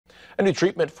A new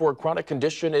treatment for a chronic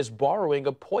condition is borrowing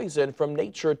a poison from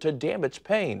nature to damage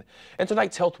pain. And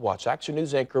tonight's Health Watch Action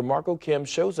News anchor Margot Kim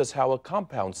shows us how a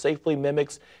compound safely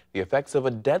mimics the effects of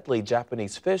a deadly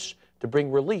Japanese fish to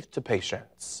bring relief to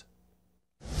patients.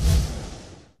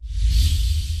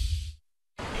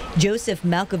 Joseph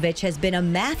Malkovich has been a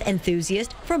math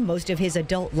enthusiast for most of his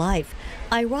adult life.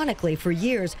 Ironically, for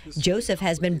years, Joseph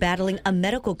has been battling a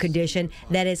medical condition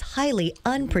that is highly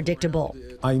unpredictable.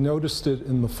 I noticed it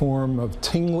in the form of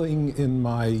tingling in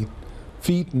my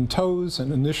feet and toes,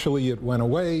 and initially it went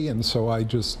away, and so I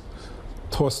just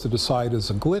tossed it aside as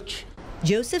a glitch.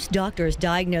 Joseph's doctors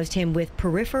diagnosed him with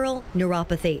peripheral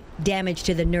neuropathy, damage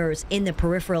to the nerves in the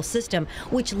peripheral system,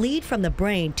 which lead from the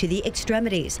brain to the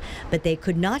extremities. But they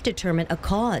could not determine a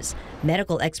cause.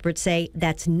 Medical experts say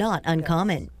that's not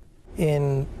uncommon.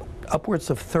 In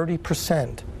upwards of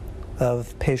 30%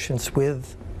 of patients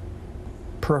with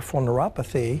peripheral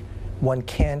neuropathy, one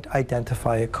can't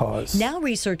identify a cause. Now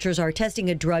researchers are testing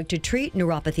a drug to treat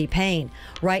neuropathy pain.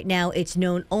 Right now it's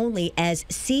known only as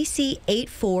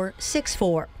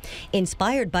CC8464.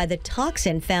 Inspired by the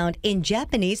toxin found in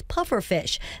Japanese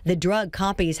pufferfish, the drug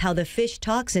copies how the fish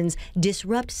toxins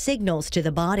disrupt signals to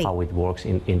the body. How it works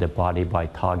in the body by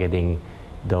targeting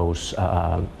those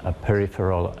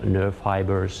peripheral nerve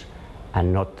fibers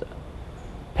and not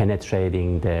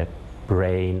penetrating the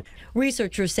brain.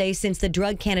 Researchers say since the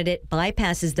drug candidate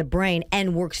bypasses the brain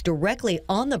and works directly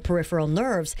on the peripheral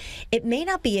nerves, it may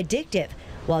not be addictive.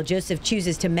 While Joseph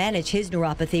chooses to manage his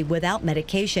neuropathy without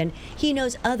medication, he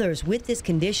knows others with this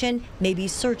condition may be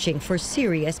searching for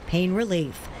serious pain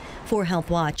relief. For Health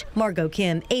Watch, Margot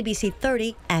Kim, ABC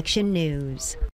 30 Action News.